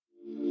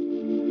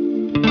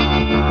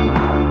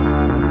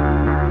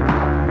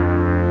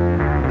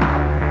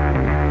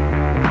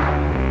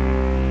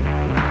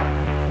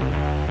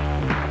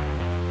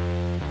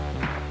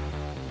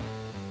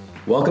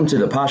Welcome to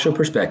the Pasho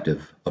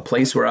Perspective, a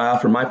place where I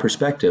offer my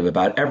perspective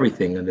about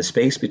everything in the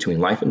space between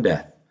life and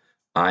death.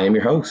 I am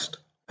your host,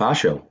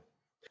 Pasho.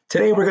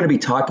 Today we're going to be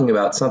talking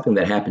about something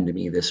that happened to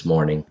me this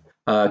morning,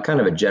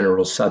 kind of a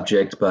general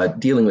subject, but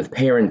dealing with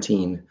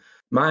parenting.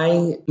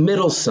 My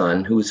middle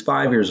son, who is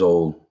 5 years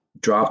old,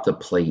 dropped a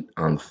plate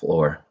on the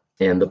floor.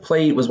 And the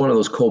plate was one of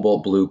those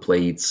cobalt blue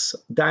plates,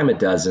 dime a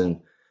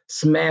dozen,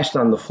 smashed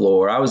on the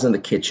floor. I was in the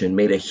kitchen,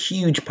 made a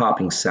huge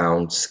popping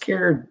sound,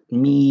 scared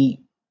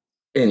me.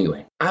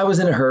 Anyway, I was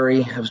in a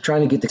hurry. I was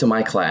trying to get to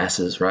my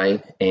classes,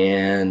 right?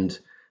 And,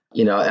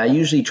 I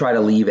usually try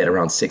to leave at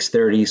around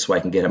 6:30 so I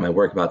can get at my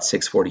work about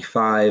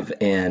 6:45.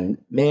 And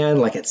man,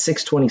 like at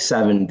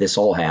 6:27, this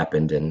all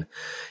happened. And,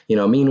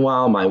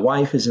 meanwhile, my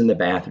wife is in the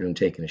bathroom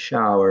taking a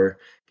shower,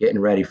 getting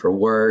ready for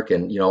work.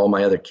 And, all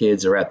my other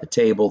kids are at the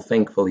table.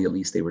 Thankfully, at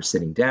least they were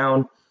sitting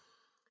down.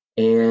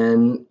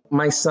 And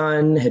my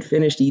son had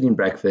finished eating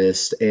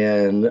breakfast,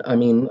 and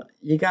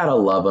you gotta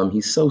love him.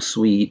 He's so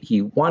sweet.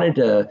 He wanted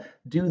to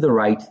do the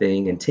right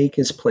thing and take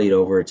his plate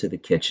over to the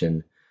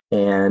kitchen.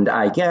 And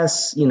I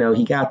guess,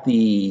 he got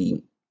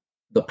the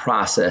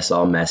process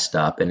all messed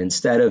up. And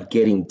instead of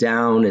getting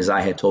down as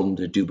I had told him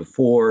to do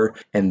before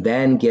and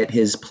then get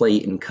his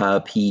plate and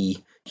cup,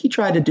 he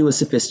tried to do a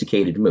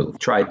sophisticated move,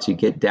 tried to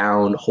get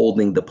down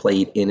holding the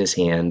plate in his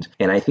hand.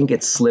 And I think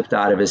it slipped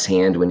out of his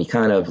hand when he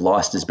kind of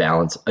lost his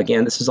balance.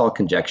 Again, this is all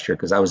conjecture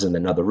because I was in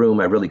another room.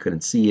 I really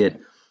couldn't see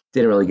it.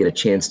 Didn't really get a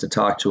chance to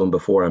talk to him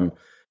before I'm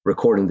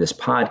recording this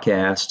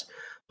podcast.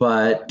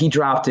 But he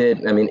dropped it.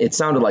 It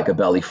sounded like a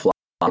belly flop.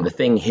 The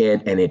thing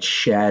hit and it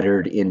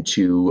shattered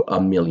into a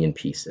million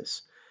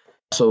pieces.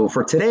 So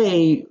for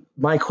today,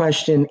 my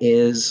question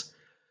is,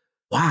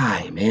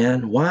 why,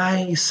 man?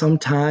 Why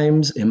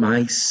sometimes am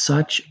I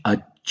such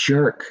a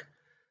jerk?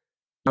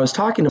 I was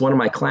talking to one of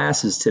my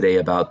classes today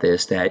about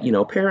this, that,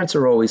 parents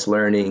are always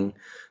learning.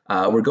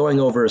 We're going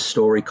over a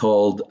story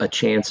called A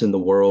Chance in the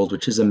World,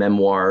 which is a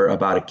memoir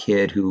about a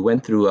kid who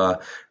went through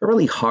a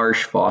really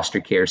harsh foster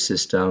care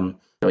system.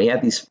 He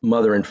had these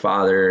mother and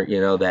father,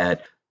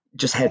 that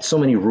just had so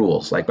many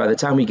rules. Like by the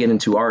time we get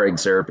into our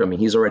excerpt,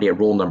 he's already at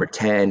rule number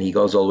 10. He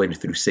goes all the way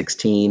through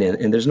 16,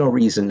 and there's no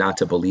reason not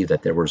to believe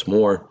that there was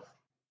more.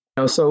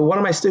 So one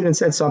of my students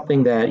said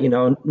something that,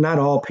 not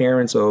all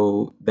parents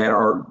that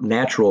are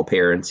natural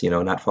parents,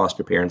 not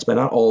foster parents, but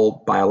not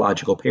all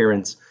biological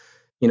parents,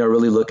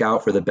 really look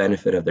out for the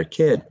benefit of their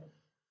kid.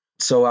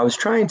 So I was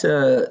trying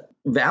to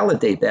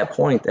validate that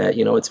point that,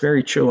 it's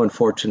very true,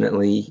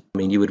 unfortunately.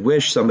 You would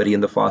wish somebody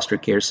in the foster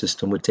care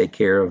system would take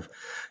care of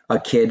a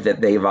kid that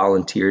they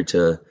volunteered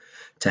to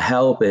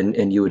help.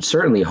 And you would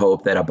certainly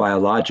hope that a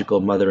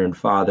biological mother and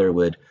father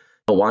would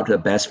want the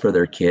best for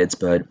their kids.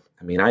 But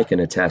I can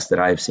attest that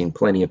I've seen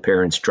plenty of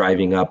parents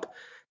driving up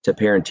to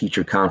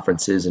parent-teacher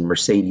conferences in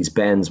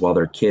Mercedes-Benz while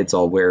their kids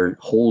all wear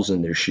holes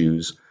in their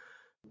shoes.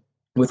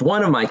 With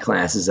one of my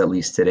classes, at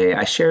least today,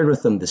 I shared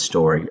with them the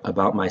story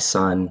about my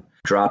son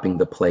dropping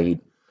the plate.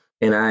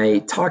 And I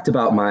talked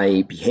about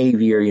my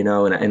behavior,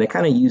 and I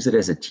kind of use it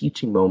as a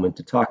teaching moment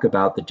to talk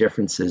about the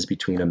differences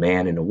between a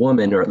man and a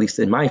woman, or at least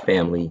in my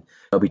family,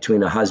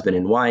 between a husband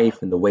and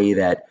wife, and the way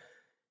that,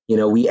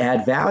 we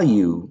add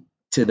value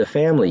to the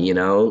family,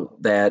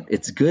 that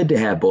it's good to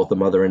have both a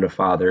mother and a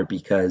father,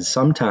 because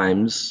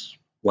sometimes,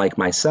 like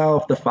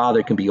myself, the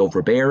father can be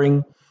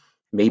overbearing,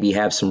 maybe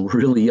have some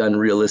really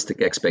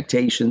unrealistic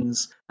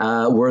expectations,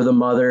 where the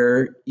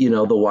mother,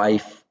 the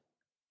wife,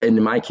 and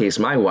in my case,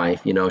 my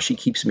wife, she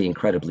keeps me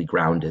incredibly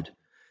grounded.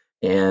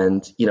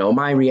 And,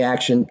 my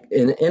reaction,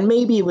 and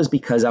maybe it was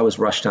because I was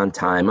rushed on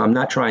time. I'm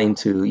not trying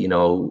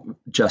to,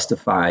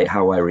 justify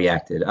how I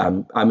reacted.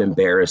 I'm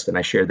embarrassed, and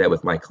I shared that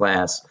with my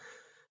class.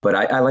 But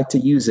I like to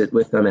use it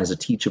with them as a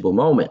teachable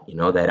moment,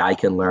 that I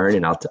can learn,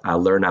 and I'll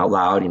learn out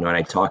loud, and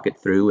I talk it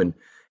through,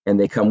 and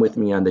they come with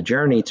me on the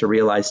journey to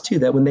realize too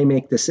that when they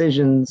make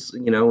decisions,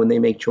 when they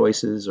make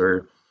choices,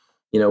 or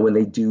when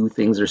they do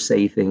things or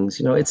say things,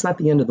 it's not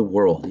the end of the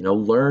world.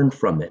 Learn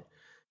from it.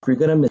 If you're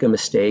going to make a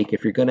mistake,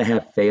 if you're going to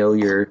have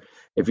failure,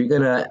 if you're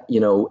going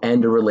to,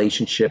 end a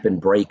relationship and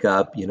break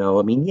up,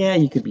 yeah,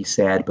 you could be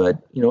sad, but,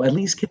 at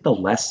least get the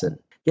lesson.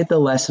 Get the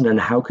lesson on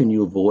how can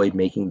you avoid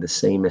making the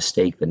same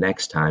mistake the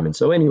next time. And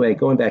so anyway,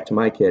 going back to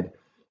my kid,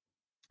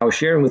 I was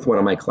sharing with one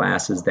of my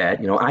classes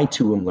that, I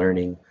too am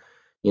learning,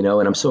 and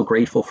I'm so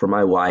grateful for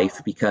my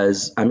wife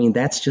because,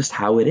 that's just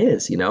how it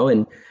is,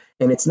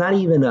 and it's not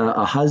even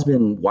a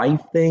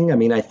husband-wife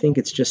thing. I think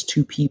it's just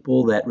two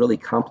people that really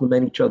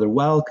complement each other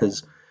well,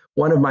 because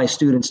one of my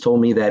students told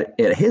me that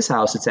at his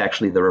house, it's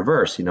actually the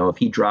reverse. If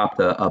he dropped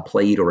a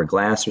plate or a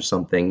glass or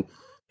something,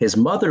 his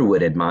mother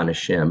would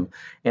admonish him,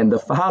 and the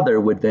father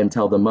would then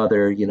tell the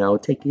mother,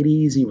 take it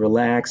easy,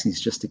 relax. He's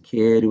just a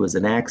kid. It was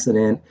an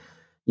accident,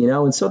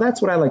 and so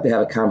that's what I like to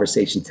have a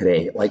conversation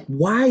today. Like,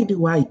 why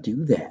do I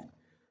do that?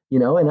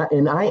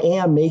 And I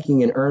am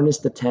making an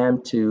earnest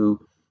attempt to,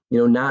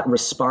 not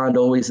respond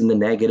always in the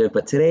negative.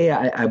 But today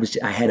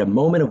I had a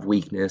moment of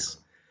weakness,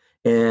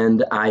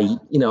 And I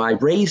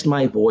raised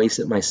my voice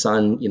at my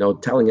son,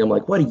 telling him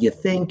like, what are you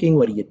thinking?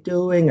 What are you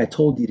doing? I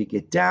told you to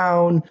get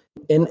down.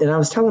 And I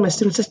was telling my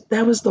students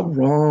that was the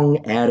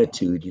wrong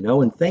attitude,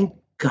 and thank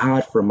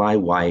God for my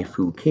wife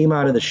who came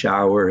out of the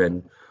shower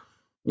and,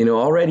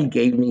 already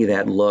gave me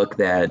that look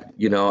that,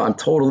 I'm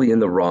totally in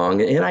the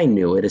wrong. And I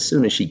knew it as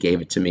soon as she gave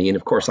it to me. And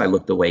of course I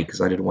looked away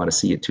because I didn't want to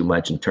see it too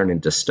much and turn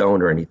into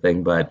stone or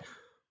anything. But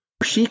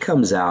she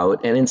comes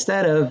out and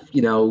instead of,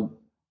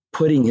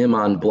 putting him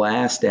on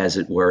blast, as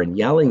it were, and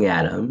yelling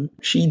at him,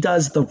 she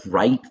does the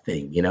right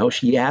thing.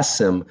 She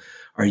asks him,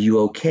 are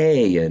you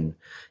okay? And,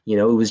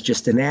 it was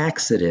just an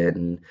accident.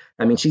 And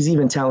I mean, she's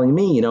even telling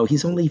me,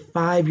 he's only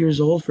 5 years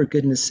old, for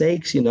goodness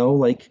sakes,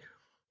 like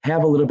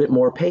have a little bit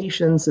more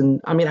patience.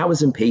 And I mean, I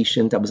was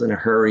impatient. I was in a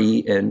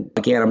hurry. And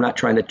again, I'm not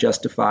trying to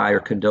justify or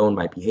condone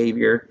my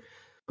behavior.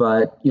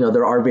 But,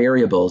 there are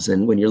variables.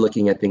 And when you're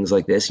looking at things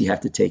like this, you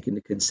have to take into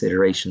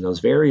consideration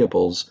those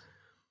variables.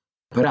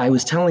 But I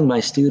was telling my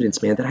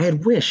students, man, that I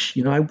wish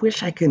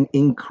I can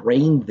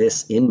ingrain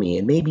this in me.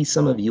 And maybe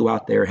some of you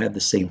out there have the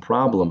same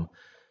problem,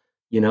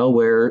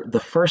 where the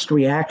first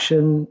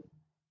reaction,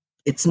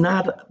 it's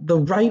not the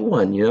right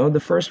one. The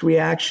first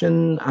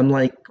reaction, I'm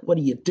like, what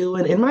are you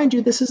doing? And mind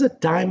you, this is a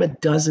dime a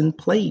dozen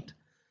plate.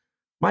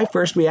 My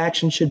first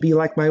reaction should be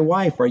like my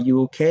wife. Are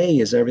you okay?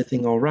 Is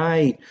everything all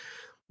right?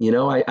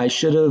 I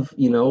should have,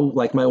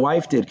 like my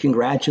wife did,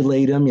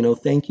 congratulate him,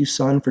 thank you,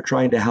 son, for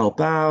trying to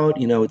help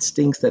out. It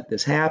stinks that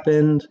this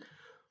happened.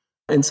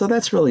 And so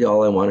that's really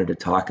all I wanted to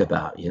talk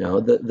about.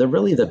 The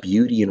really the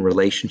beauty in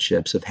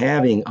relationships of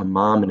having a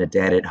mom and a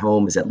dad at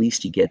home is at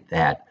least you get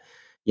that.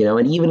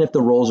 And even if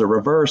the roles are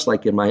reversed,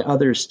 like in my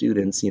other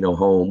students,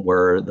 home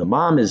where the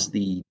mom is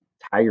the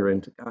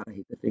tyrant, God, I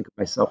hate to think of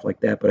myself like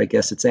that, but I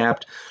guess it's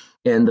apt.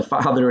 And the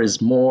father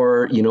is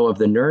more, of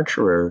the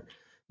nurturer,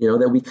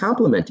 that we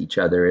complement each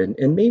other.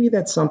 And maybe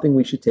that's something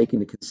we should take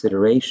into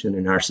consideration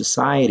in our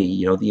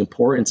society, the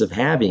importance of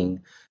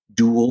having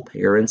dual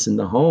parents in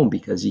the home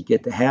because you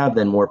get to have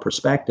then more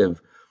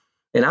perspective.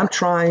 And I'm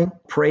trying,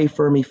 pray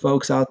for me,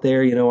 folks out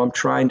there. I'm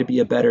trying to be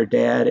a better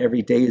dad.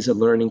 Every day is a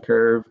learning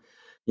curve.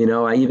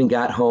 I even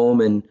got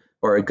home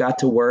or got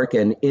to work,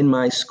 and in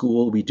my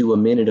school, we do a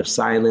minute of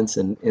silence.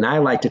 And I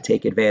like to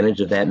take advantage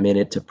of that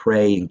minute to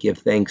pray and give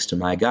thanks to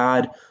my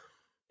God.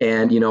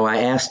 And,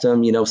 I asked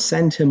him,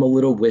 send him a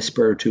little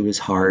whisper to his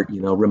heart,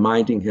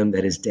 reminding him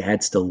that his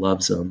dad still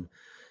loves him,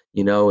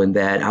 and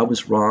that I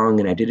was wrong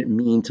and I didn't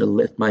mean to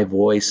lift my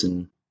voice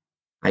and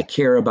I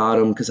care about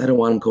him because I don't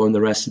want him going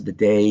the rest of the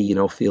day,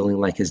 feeling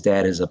like his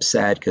dad is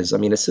upset. Because, I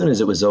mean, as soon as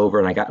it was over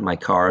and I got in my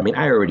car, I mean,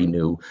 I already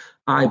knew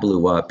I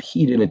blew up.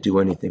 He didn't do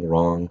anything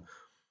wrong.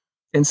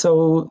 And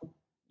so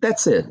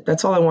that's it.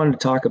 That's all I wanted to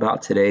talk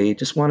about today.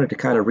 Just wanted to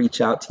kind of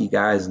reach out to you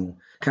guys and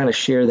kind of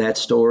share that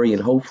story.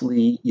 And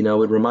hopefully,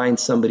 it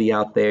reminds somebody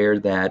out there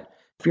that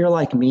if you're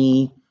like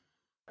me,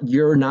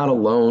 you're not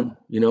alone.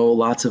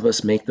 Lots of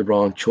us make the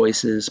wrong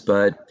choices,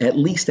 but at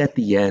least at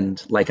the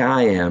end, like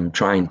I am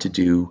trying to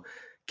do,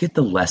 get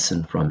the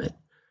lesson from it,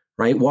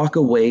 right? Walk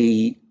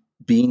away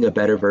being a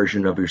better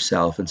version of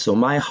yourself. And so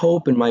my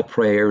hope and my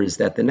prayer is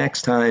that the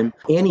next time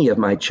any of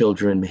my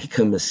children make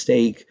a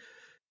mistake,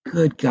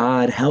 good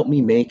God, help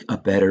me make a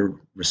better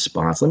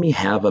response. Let me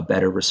have a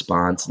better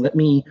response. Let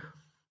me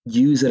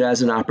use it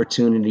as an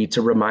opportunity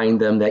to remind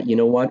them that,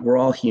 what, we're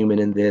all human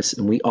in this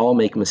and we all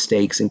make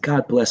mistakes. And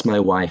God bless my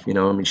wife.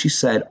 She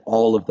said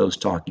all of those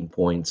talking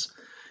points,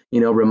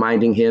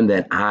 reminding him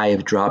that I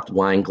have dropped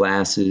wine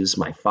glasses.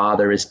 My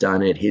father has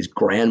done it. His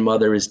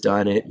grandmother has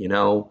done it,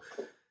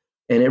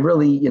 and it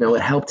really,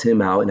 it helped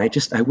him out. And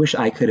I wish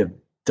I could have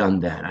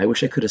done that. I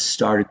wish I could have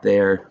started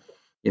there.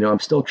 I'm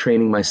still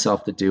training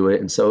myself to do it.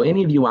 And so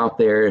any of you out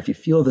there, if you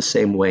feel the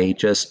same way,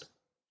 just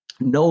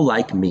know,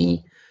 like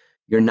me,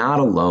 you're not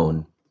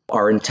alone.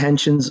 Our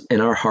intentions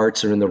and our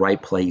hearts are in the right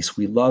place.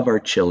 We love our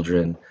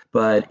children.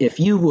 But if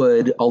you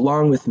would,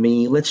 along with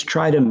me, let's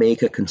try to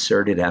make a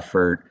concerted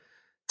effort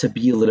to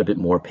be a little bit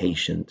more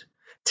patient,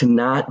 to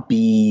not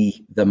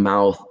be the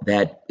mouth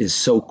that is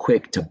so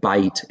quick to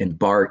bite and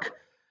bark,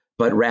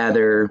 but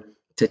rather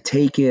to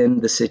take in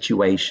the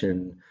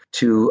situation,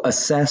 to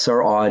assess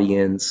our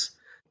audience.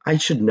 I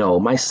should know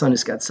my son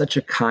has got such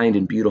a kind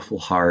and beautiful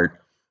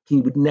heart. He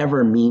would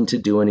never mean to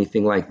do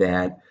anything like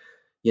that.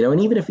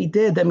 And even if he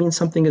did, that means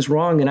something is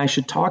wrong and I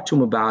should talk to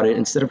him about it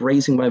instead of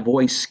raising my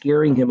voice,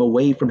 scaring him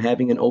away from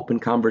having an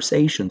open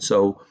conversation.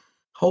 So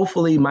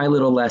hopefully my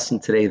little lesson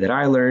today that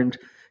I learned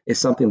is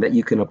something that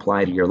you can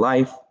apply to your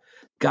life.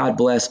 God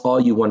bless all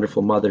you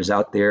wonderful mothers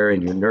out there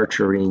and your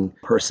nurturing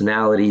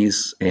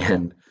personalities.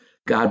 And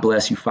God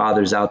bless you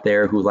fathers out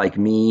there who, like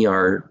me,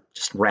 are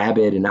just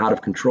rabid and out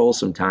of control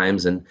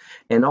sometimes. And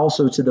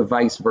also to the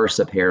vice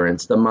versa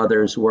parents, the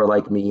mothers who are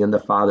like me and the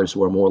fathers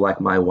who are more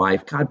like my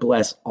wife. God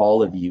bless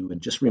all of you.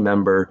 And just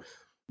remember,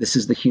 this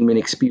is the human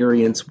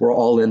experience. We're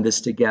all in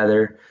this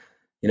together.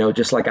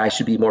 Just like I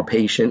should be more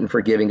patient and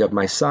forgiving of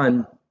my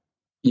son,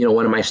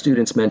 one of my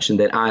students mentioned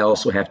that I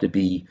also have to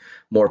be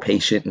more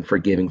patient and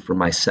forgiving for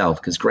myself.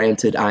 Because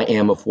granted, I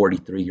am a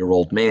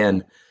 43-year-old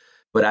man,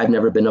 but I've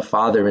never been a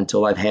father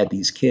until I've had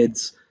these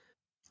kids.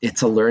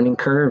 It's a learning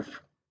curve.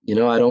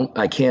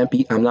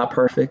 I'm not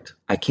perfect.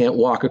 I can't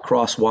walk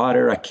across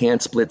water. I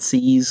can't split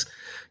seas,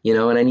 and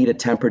I need to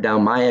temper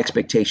down my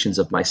expectations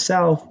of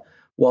myself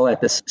while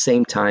at the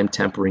same time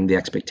tempering the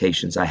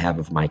expectations I have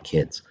of my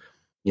kids.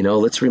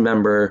 Let's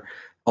remember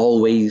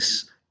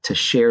always to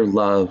share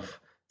love,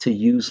 to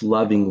use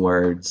loving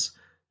words,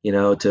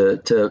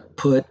 to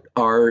put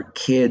our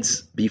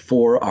kids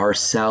before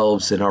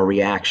ourselves and our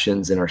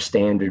reactions and our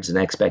standards and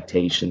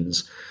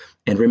expectations.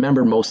 And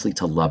remember mostly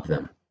to love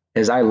them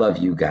as I love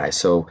you guys.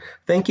 So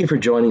thank you for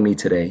joining me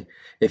today.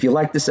 If you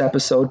like this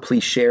episode,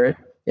 please share it.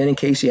 And in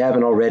case you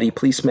haven't already,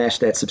 please smash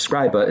that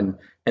subscribe button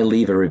and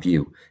leave a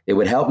review. It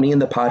would help me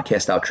and the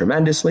podcast out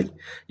tremendously.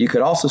 You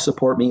could also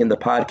support me in the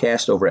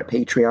podcast over at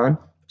Patreon.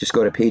 Just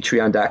go to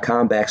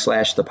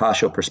patreon.com/The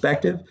Pasho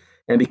Perspective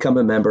and become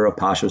a member of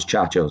Pasho's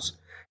Chachos.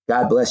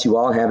 God bless you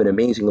all and have an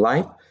amazing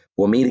life.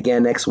 We'll meet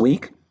again next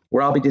week,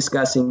 where I'll be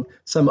discussing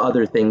some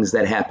other things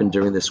that happened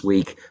during this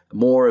week,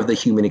 more of the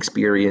human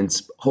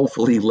experience,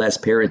 hopefully less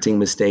parenting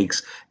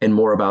mistakes, and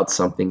more about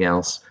something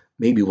else.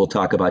 Maybe we'll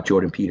talk about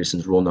Jordan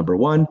Peterson's rule number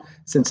 1,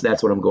 since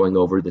that's what I'm going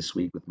over this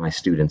week with my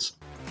students.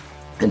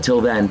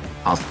 Until then,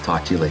 I'll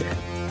talk to you later.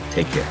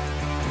 Take care.